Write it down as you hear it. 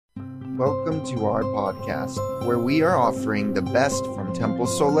Welcome to our podcast, where we are offering the best from Temple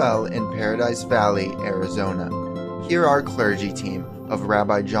Solel in Paradise Valley, Arizona. Here our clergy team of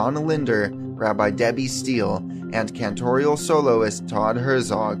Rabbi John Linder, Rabbi Debbie Steele, and cantorial soloist Todd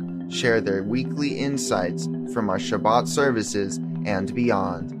Herzog share their weekly insights from our Shabbat services and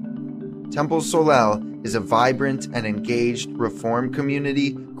beyond. Temple Solel is a vibrant and engaged Reform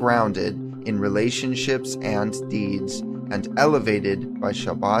community grounded in relationships and deeds, and elevated by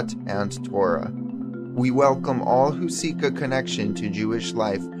Shabbat and Torah. We welcome all who seek a connection to Jewish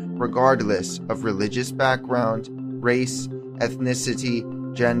life, regardless of religious background, race, ethnicity,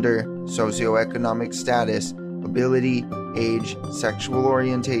 gender, socioeconomic status, ability, age, sexual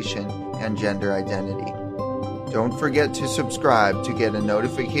orientation, and gender identity. Don't forget to subscribe to get a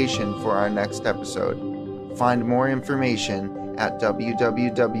notification for our next episode. Find more information at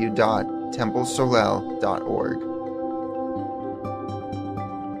www.templesolel.org.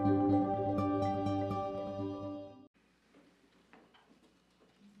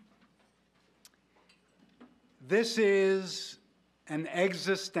 This is an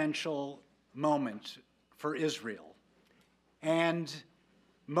existential moment for Israel, and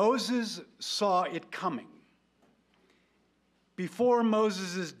Moses saw it coming. Before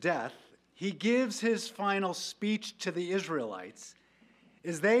Moses' death, he gives his final speech to the Israelites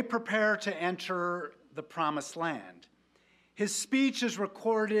as they prepare to enter the Promised Land. His speech is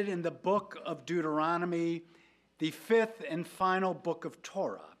recorded in the book of Deuteronomy, the fifth and final book of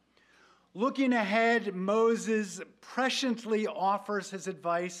Torah. Looking ahead, Moses presciently offers his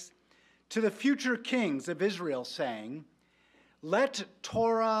advice to the future kings of Israel, saying, "Let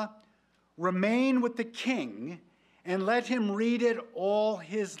Torah remain with the king, and let him read it all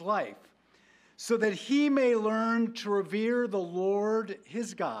his life, so that he may learn to revere the Lord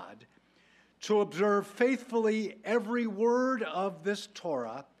his God, to observe faithfully every word of this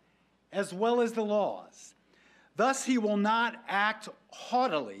Torah, as well as the laws. Thus he will not act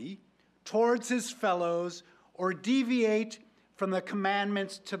haughtily towards his fellows or deviate from the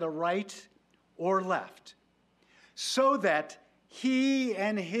commandments to the right or left, so that he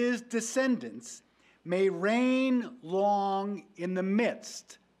and his descendants may reign long in the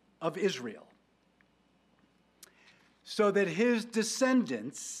midst of Israel." So that his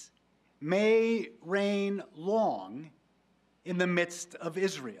descendants may reign long in the midst of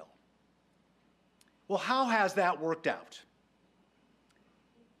Israel. Well, how has that worked out?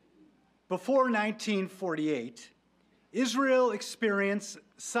 Before 1948, Israel experienced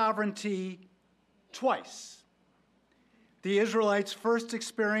sovereignty twice. The Israelites' first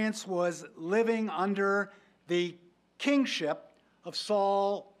experience was living under the kingship of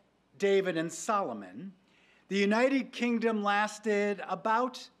Saul, David, and Solomon. The United Kingdom lasted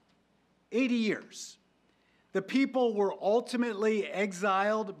about 80 years. The people were ultimately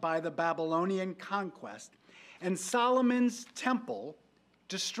exiled by the Babylonian conquest, and Solomon's temple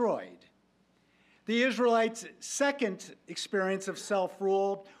destroyed. The Israelites' second experience of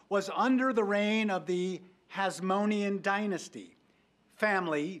self-rule was under the reign of the Hasmonean dynasty,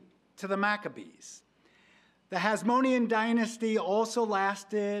 family to the Maccabees. The Hasmonean dynasty also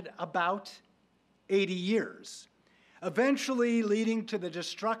lasted about 80 years, eventually leading to the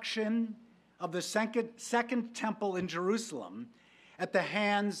destruction of the second temple in Jerusalem at the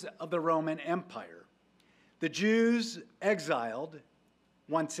hands of the Roman Empire. The Jews exiled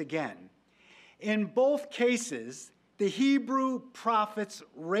once again. In both cases, the Hebrew prophets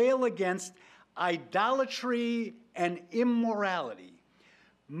rail against idolatry and immorality.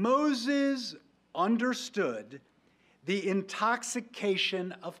 Moses understood the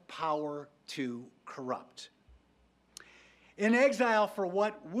intoxication of power to corrupt. In exile for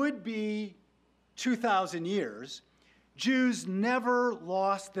what would be 2,000 years, Jews never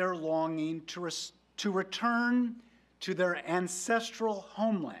lost their longing to return to their ancestral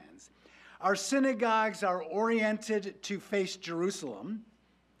homelands. Our synagogues are oriented to face Jerusalem.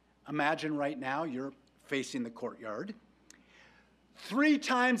 Imagine right now you're facing the courtyard. 3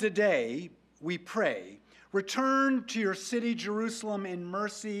 times a day we pray, "Return to your city, Jerusalem, in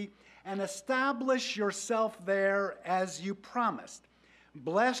mercy, and establish yourself there as you promised.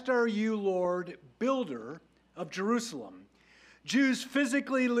 Blessed are you, Lord, builder of Jerusalem." Jews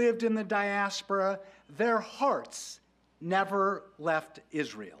physically lived in the diaspora. Their hearts never left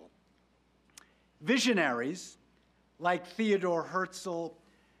Israel. Visionaries like Theodore Herzl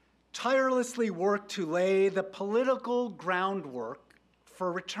tirelessly worked to lay the political groundwork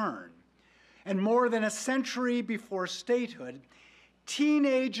for return. And more than a century before statehood,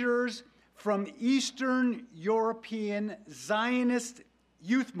 teenagers from Eastern European Zionist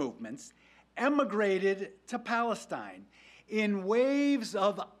youth movements emigrated to Palestine in waves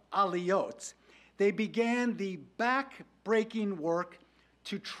of aliyot, they began the back-breaking work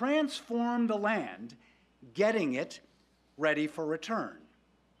to transform the land, getting it ready for return.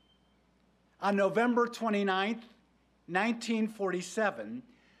 On November 29th, 1947,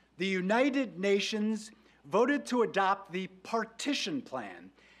 the United Nations voted to adopt the Partition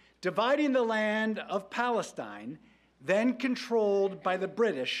Plan, dividing the land of Palestine, then controlled by the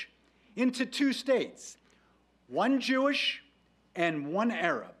British, into two states, one Jewish and one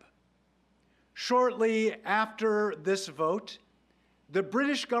Arab. Shortly after this vote, the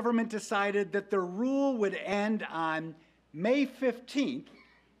British government decided that the rule would end on May 15th,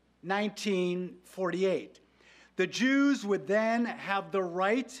 1948. The Jews would then have the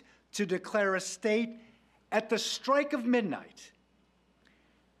right to declare a state at the strike of midnight.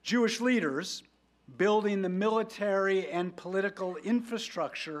 Jewish leaders, building the military and political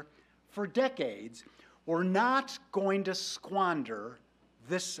infrastructure for decades, were not going to squander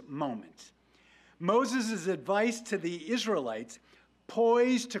this moment. Moses' advice to the Israelites,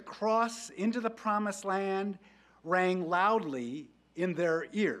 poised to cross into the Promised Land, rang loudly in their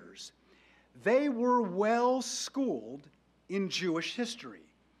ears. They were well schooled in Jewish history.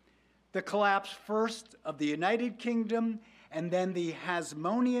 The collapse first of the United Kingdom and then the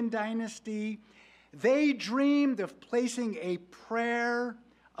Hasmonean dynasty, they dreamed of placing a prayer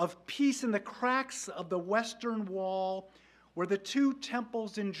of peace in the cracks of the Western Wall where the two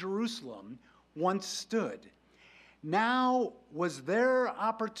temples in Jerusalem once stood. Now was their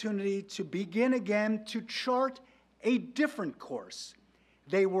opportunity to begin again to chart a different course.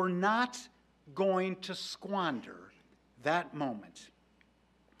 They were not going to squander that moment.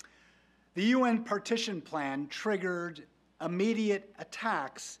 The UN Partition Plan triggered immediate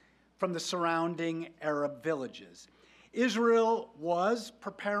attacks from the surrounding Arab villages. Israel was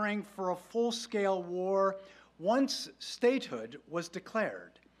preparing for a full-scale war once statehood was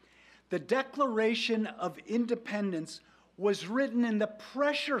declared. The Declaration of Independence was written in the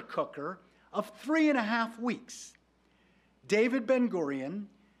pressure cooker of 3.5 weeks. David Ben-Gurion,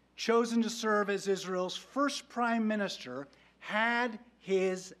 chosen to serve as Israel's first prime minister, had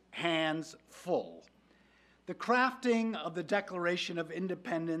his hands full. The crafting of the Declaration of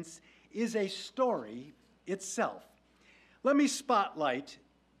Independence is a story itself. Let me spotlight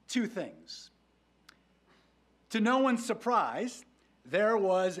two things. To no one's surprise, there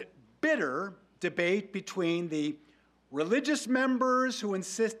was bitter debate between the religious members who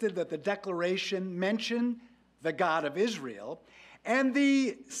insisted that the Declaration mention the God of Israel and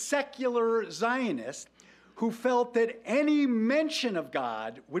the secular Zionists who felt that any mention of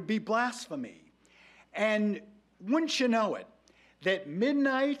God would be blasphemy. And wouldn't you know it, that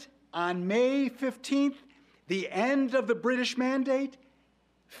midnight on May 15th, the end of the British Mandate,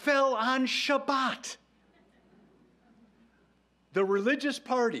 fell on Shabbat. The religious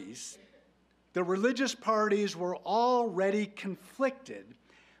parties were already conflicted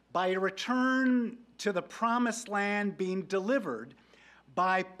by a return to the Promised Land being delivered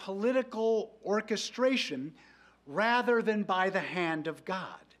by political orchestration rather than by the hand of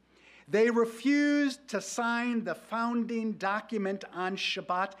God. They refused to sign the founding document on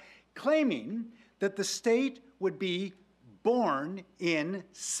Shabbat, claiming that the state would be born in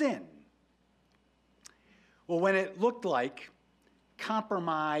sin. Well, when it looked like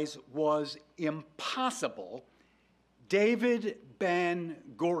compromise was impossible, David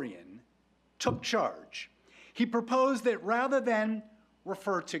Ben-Gurion took charge. He proposed that rather than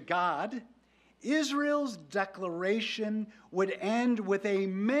refer to God, Israel's declaration would end with a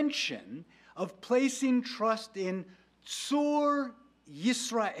mention of placing trust in Tzur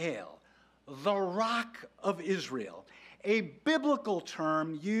Yisrael, the Rock of Israel, a biblical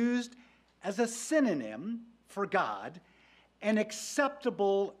term used as a synonym for God, an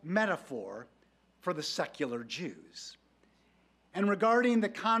acceptable metaphor for the secular Jews. And regarding the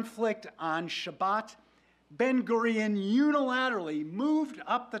conflict on Shabbat, Ben-Gurion unilaterally moved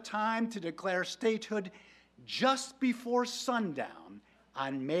up the time to declare statehood just before sundown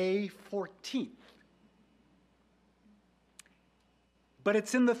on May 14th. But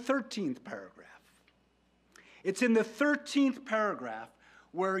it's in the 13th paragraph. It's in the 13th paragraph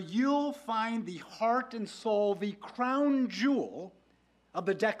where you'll find the heart and soul, the crown jewel of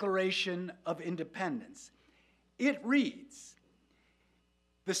the Declaration of Independence. It reads,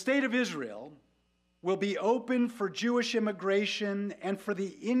 "The state of Israel will be open for Jewish immigration and for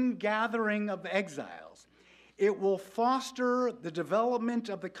the ingathering of exiles. It will foster the development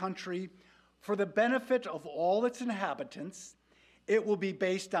of the country for the benefit of all its inhabitants. It will be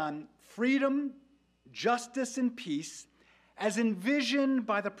based on freedom, justice, and peace, as envisioned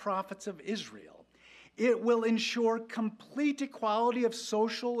by the prophets of Israel. It will ensure complete equality of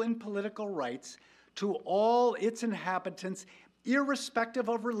social and political rights to all its inhabitants, irrespective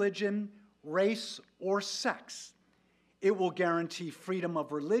of religion, race, or sex. It will guarantee freedom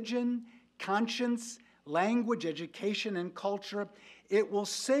of religion, conscience, language, education, and culture. It will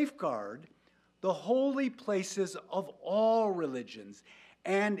safeguard the holy places of all religions,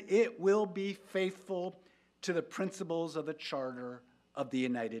 and it will be faithful to the principles of the Charter of the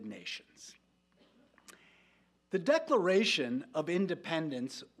United Nations. The Declaration of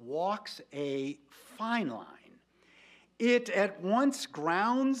Independence walks a fine line. It at once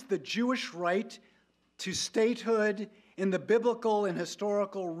grounds the Jewish right to statehood in the biblical and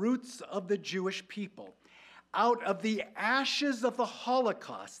historical roots of the Jewish people. Out of the ashes of the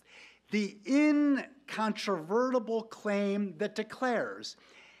Holocaust, the incontrovertible claim that declares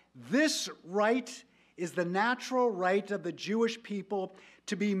this right is the natural right of the Jewish people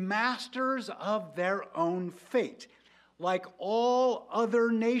to be masters of their own fate, like all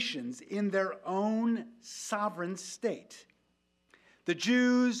other nations in their own sovereign state. The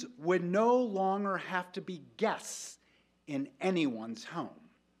Jews would no longer have to be guests in anyone's home.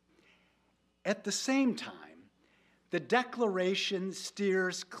 At the same time, the Declaration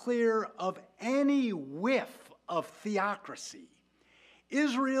steers clear of any whiff of theocracy.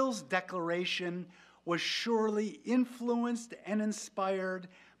 Israel's declaration was surely influenced and inspired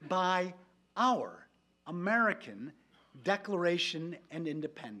by our American Declaration of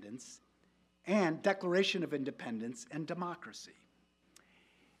Independence and Democracy.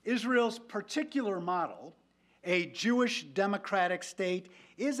 Israel's particular model, a Jewish democratic state,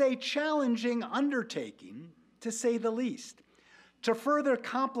 is a challenging undertaking, to say the least. To further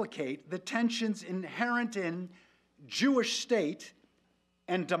complicate the tensions inherent in Jewish state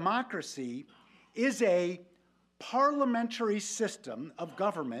and democracy is a parliamentary system of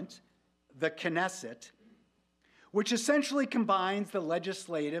government, the Knesset, which essentially combines the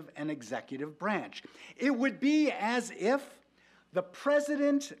legislative and executive branch. It would be as if the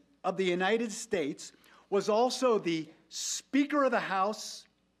President of the United States was also the Speaker of the House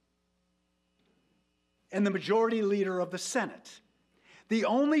and the Majority Leader of the Senate. The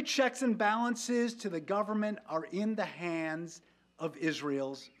only checks and balances to the government are in the hands of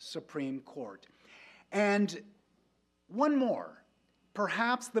Israel's Supreme Court. And one more,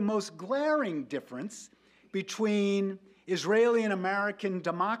 perhaps the most glaring difference between Israeli and American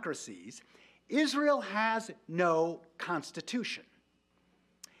democracies, Israel has no constitution.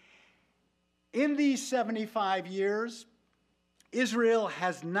 In these 75 years, Israel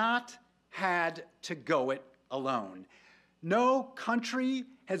has not had to go it alone. No country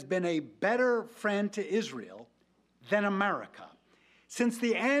has been a better friend to Israel than America. Since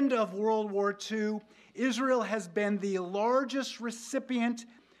the end of World War II, Israel has been the largest recipient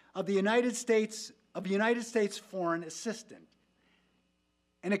of the United States foreign assistance.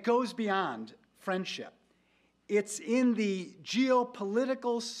 And it goes beyond friendship. It's in the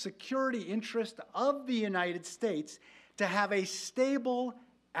geopolitical security interest of the United States to have a stable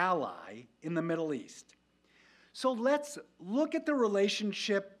ally in the Middle East. So let's look at the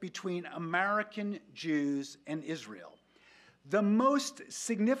relationship between American Jews and Israel. The most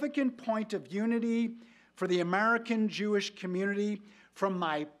significant point of unity for the American Jewish community, from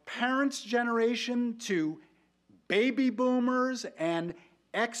my parents' generation to baby boomers and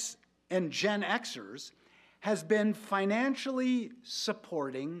Gen Xers, has been financially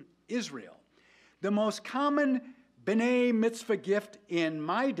supporting Israel. The most common B'nai Mitzvah gift in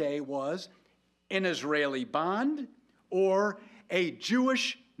my day was an Israeli bond or a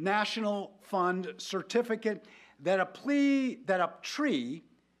Jewish National Fund certificate that a tree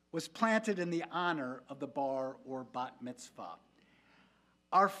was planted in the honor of the bar or bat mitzvah.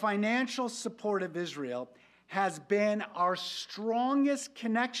 Our financial support of Israel has been our strongest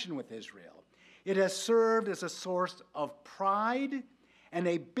connection with Israel. It has served as a source of pride and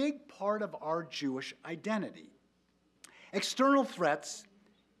a big part of our Jewish identity. External threats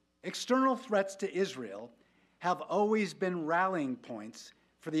to Israel have always been rallying points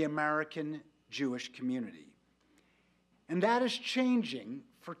for the American Jewish community. And that is changing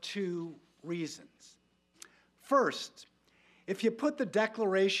for two reasons. First, if you put the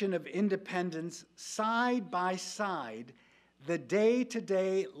Declaration of Independence side by side, the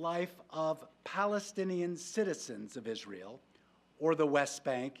day-to-day life of Palestinian citizens of Israel or the West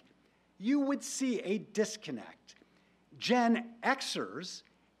Bank, you would see a disconnect. Gen Xers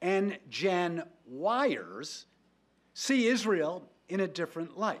and Gen Yers see Israel in a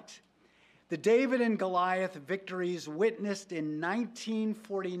different light. The David and Goliath victories witnessed in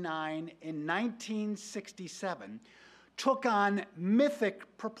 1949 and 1967 took on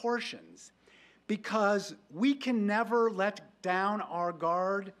mythic proportions. because we can never let down our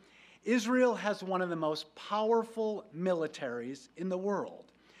guard, Israel has one of the most powerful militaries in the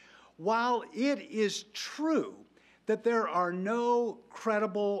world. While it is true that there are no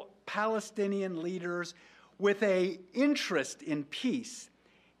credible Palestinian leaders with an interest in peace,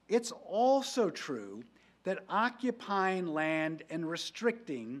 it's also true that occupying land and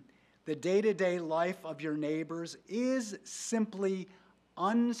restricting the day-to-day life of your neighbors is simply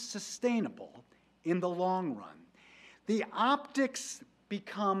unsustainable in the long run. The optics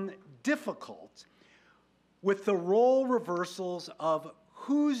become difficult with the role reversals of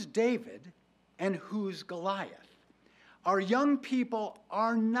who's David and who's Goliath. Our young people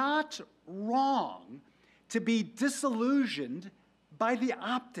are not wrong to be disillusioned by the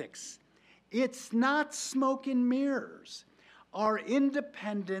optics. It's not smoke and mirrors. Our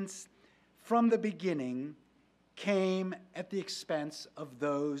independence from the beginning came at the expense of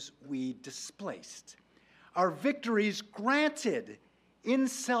those we displaced. Our victories granted in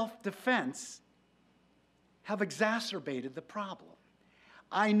self-defense have exacerbated the problem.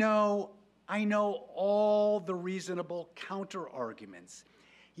 I know all the reasonable counter-arguments,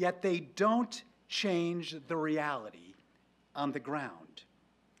 yet they don't change the reality on the ground.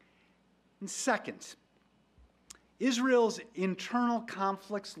 And second, Israel's internal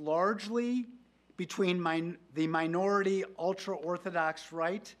conflicts, largely between the minority ultra-Orthodox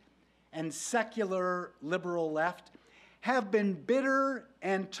right and secular liberal left, have been bitter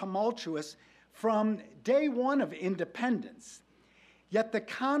and tumultuous from day one of independence. Yet the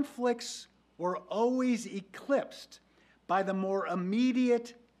conflicts were always eclipsed by the more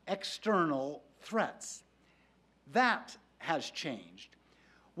immediate external threats. That has changed.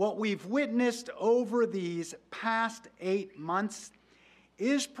 What we've witnessed over these past 8 months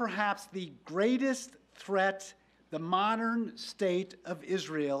is perhaps the greatest threat the modern state of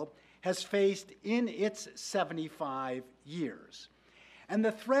Israel has faced in its 75 years. And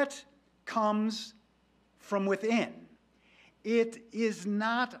the threat comes from within. It is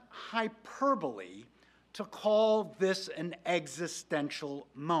not hyperbole to call this an existential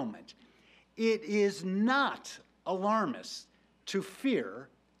moment. It is not alarmist to fear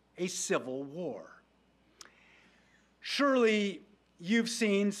a civil war. Surely you've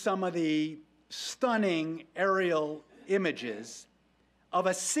seen some of the stunning aerial images of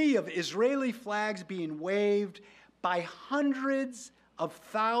a sea of Israeli flags being waved by hundreds of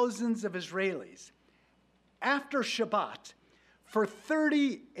thousands of Israelis. After Shabbat, for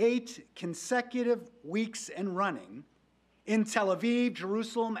 38 consecutive weeks and running, in Tel Aviv,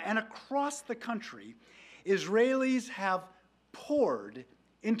 Jerusalem, and across the country, Israelis have poured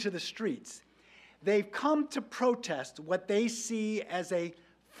into the streets. They've come to protest what they see as a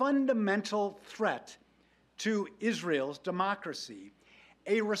fundamental threat to Israel's democracy,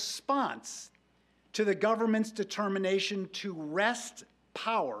 a response to the government's determination to wrest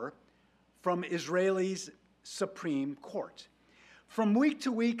power from Israel's Supreme Court. From week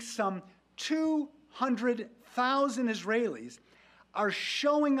to week, some 200,000 Israelis are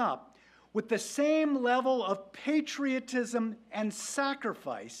showing up with the same level of patriotism and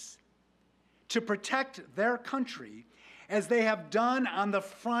sacrifice to protect their country as they have done on the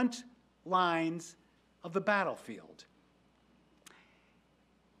front lines of the battlefield.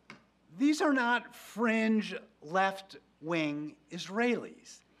 These are not fringe left-wing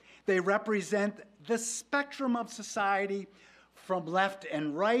Israelis. They represent the spectrum of society from left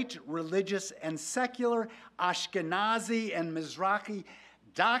and right, religious and secular, Ashkenazi and Mizrahi,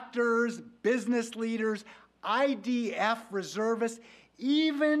 doctors, business leaders, IDF reservists,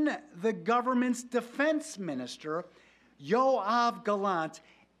 even the government's defense minister, Yoav Gallant,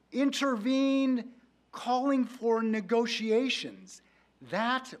 intervened calling for negotiations.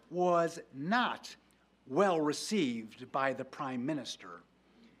 That was not well received by the prime minister.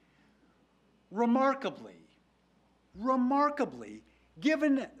 Remarkably,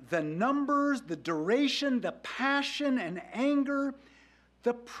 given the numbers, the duration, the passion and anger,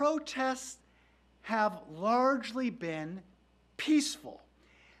 the protests have largely been peaceful.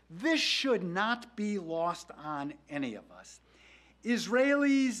 This should not be lost on any of us.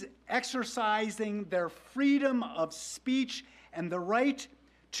 Israelis exercising their freedom of speech and the right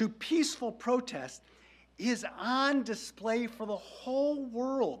to peaceful protest is on display for the whole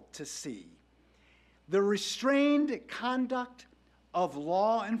world to see. The restrained conduct of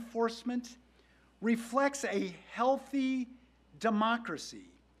law enforcement reflects a healthy democracy,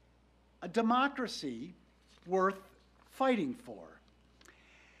 a democracy worth fighting for.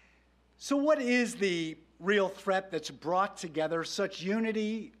 So what is the real threat that's brought together such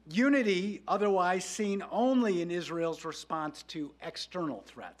unity otherwise seen only in Israel's response to external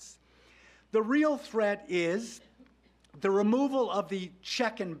threats? The real threat is the removal of the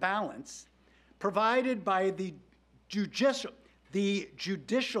check and balance provided by the judicial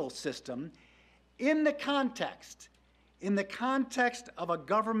system in the context of a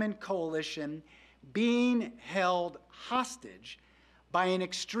government coalition being held hostage by an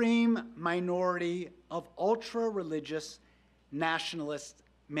extreme minority of ultra-religious nationalist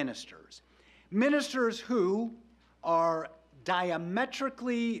ministers. Ministers who are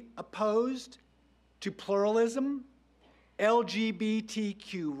diametrically opposed to pluralism,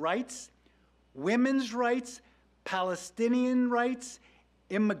 LGBTQ rights, women's rights, Palestinian rights,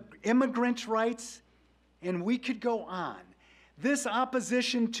 immigrant rights, and we could go on. This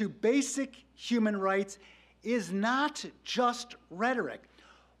opposition to basic human rights is not just rhetoric.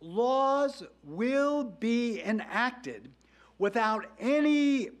 Laws will be enacted without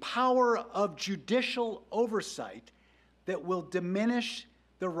any power of judicial oversight that will diminish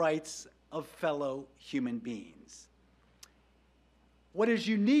the rights of fellow human beings. What is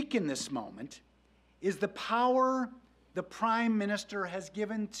unique in this moment is the power the Prime Minister has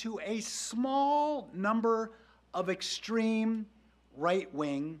given to a small number of extreme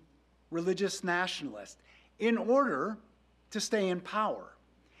right-wing religious nationalists in order to stay in power.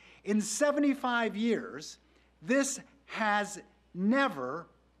 In 75 years, this has never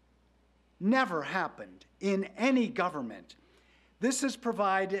happened in any government. This has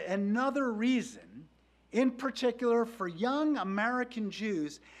provided another reason, in particular for young American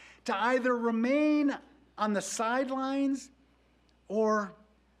Jews, to either remain on the sidelines or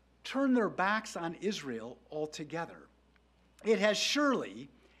turn their backs on Israel altogether. It has surely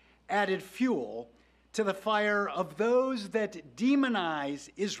added fuel to the fire of those that demonize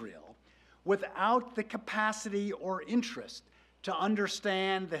Israel without the capacity or interest to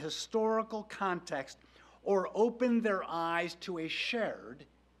understand the historical context or open their eyes to a shared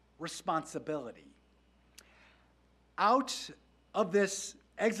responsibility. Out of this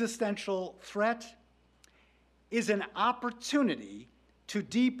existential threat is an opportunity to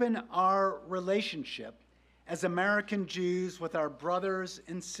deepen our relationship as American Jews with our brothers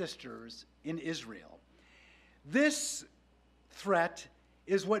and sisters in Israel. This threat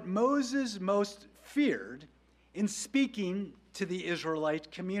is what Moses most feared in speaking to the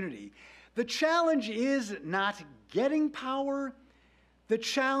Israelite community. The challenge is not getting power. The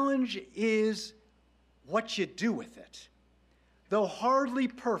challenge is what you do with it. Though hardly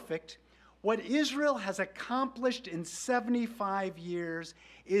perfect, what Israel has accomplished in 75 years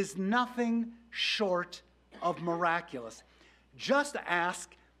is nothing short of miraculous. Just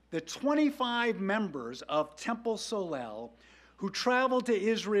ask the 25 members of Temple Solel who traveled to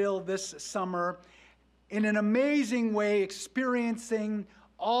Israel this summer in an amazing way, experiencing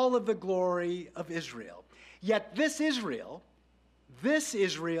all of the glory of Israel. Yet this Israel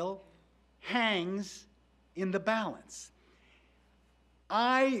hangs in the balance.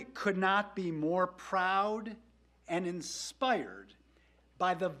 I could not be more proud and inspired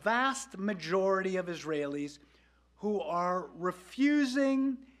by the vast majority of Israelis who are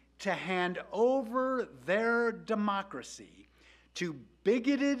refusing to hand over their democracy to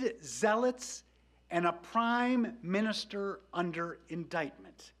bigoted zealots and a prime minister under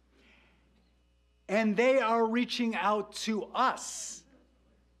indictment. And they are reaching out to us.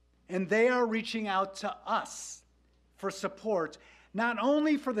 And they are reaching out to us for support, not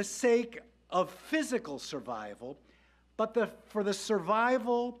only for the sake of physical survival, but for the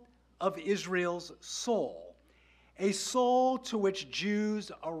survival of Israel's soul, a soul to which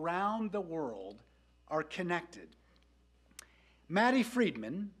Jews around the world are connected. Maddie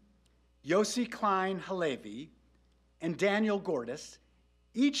Friedman, Yossi Klein Halevi, and Daniel Gordis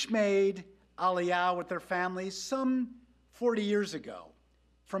each made Aliyah with their families some 40 years ago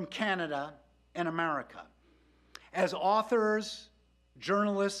from Canada and America. As authors,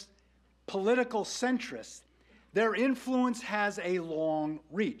 journalists, political centrists, their influence has a long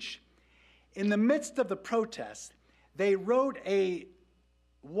reach. In the midst of the protests, they wrote a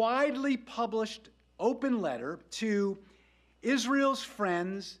widely published open letter to Israel's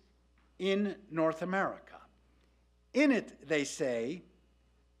friends in North America. In it, they say,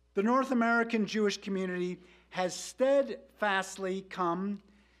 the North American Jewish community has steadfastly come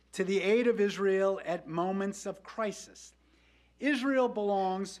to the aid of Israel at moments of crisis. Israel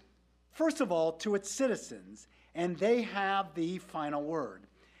belongs, first of all, to its citizens, and they have the final word.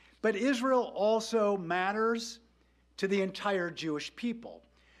 But Israel also matters to the entire Jewish people.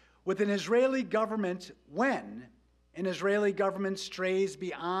 With an Israeli government, when an Israeli government strays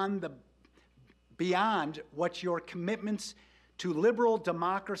beyond what your commitments to liberal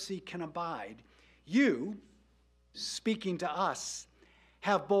democracy can abide, you, speaking to us,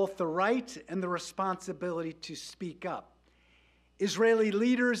 have both the right and the responsibility to speak up. Israeli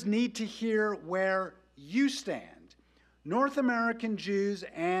leaders need to hear where you stand. North American Jews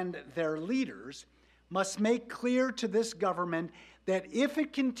and their leaders must make clear to this government that if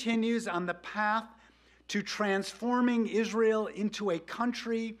it continues on the path to transforming Israel into a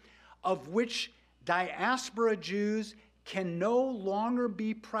country of which diaspora Jews can no longer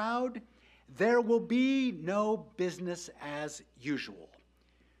be proud, there will be no business as usual.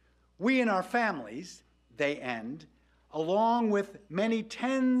 We and our families, they end, along with many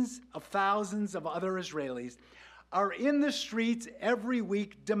tens of thousands of other Israelis, are in the streets every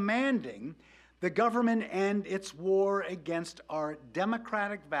week demanding the government end its war against our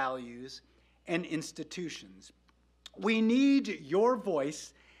democratic values and institutions. We need your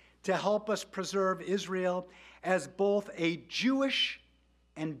voice to help us preserve Israel as both a Jewish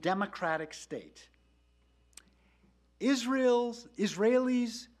and democratic state.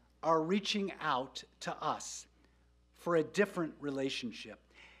 Israelis are reaching out to us for a different relationship.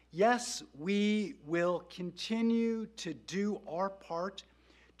 Yes, we will continue to do our part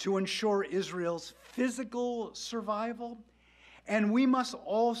to ensure Israel's physical survival, and we must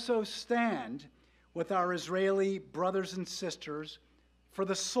also stand with our Israeli brothers and sisters for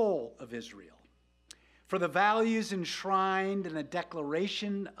the soul of Israel, for the values enshrined in the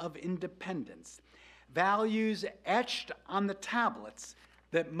Declaration of Independence, values etched on the tablets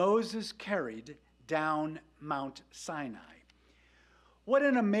that Moses carried down Mount Sinai. What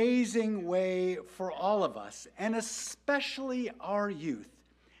an amazing way for all of us, and especially our youth,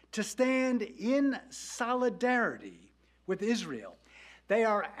 to stand in solidarity with Israel. They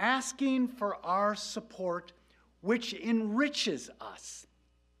are asking for our support, which enriches us.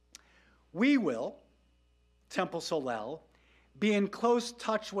 We will, Temple Solel, be in close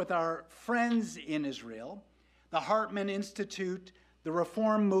touch with our friends in Israel, the Hartman Institute, the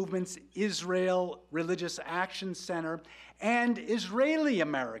Reform Movement's Israel Religious Action Center, and Israeli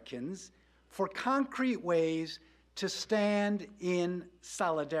Americans for concrete ways to stand in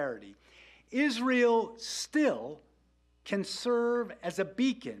solidarity. Israel still can serve as a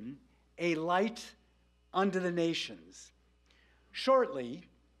beacon, a light unto the nations. Shortly,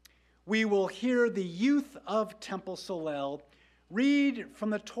 we will hear the youth of Temple Solel read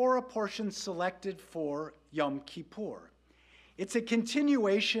from the Torah portion selected for Yom Kippur. It's a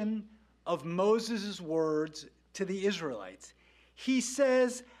continuation of Moses' words to the Israelites. He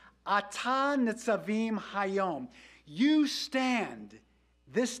says, Ata nitzavim hayom, you stand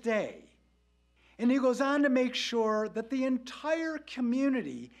this day. And he goes on to make sure that the entire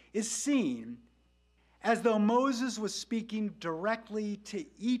community is seen as though Moses was speaking directly to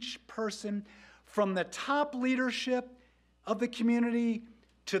each person, from the top leadership of the community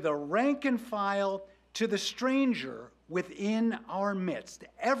to the rank and file to the stranger within our midst,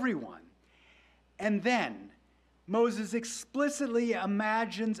 everyone. And then Moses explicitly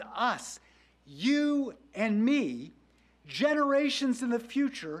imagines us, you and me, generations in the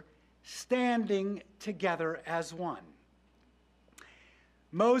future, standing together as one.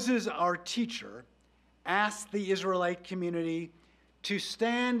 Moses, our teacher, asked the Israelite community to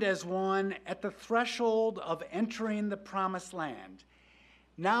stand as one at the threshold of entering the Promised Land.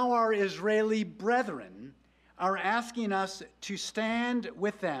 Now our Israeli brethren are asking us to stand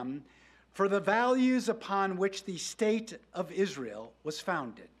with them for the values upon which the state of Israel was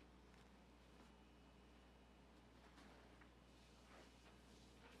founded.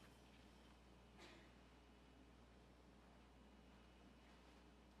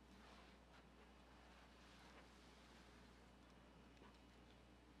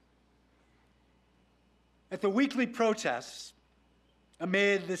 At the weekly protests,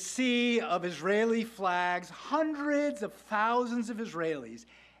 amid the sea of Israeli flags, hundreds of thousands of Israelis,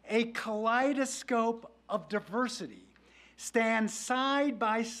 a kaleidoscope of diversity, stand side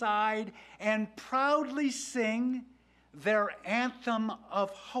by side and proudly sing their anthem of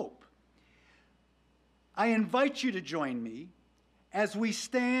hope. I invite you to join me as we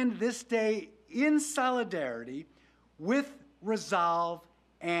stand this day in solidarity with resolve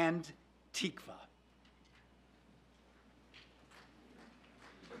and Hatikvah.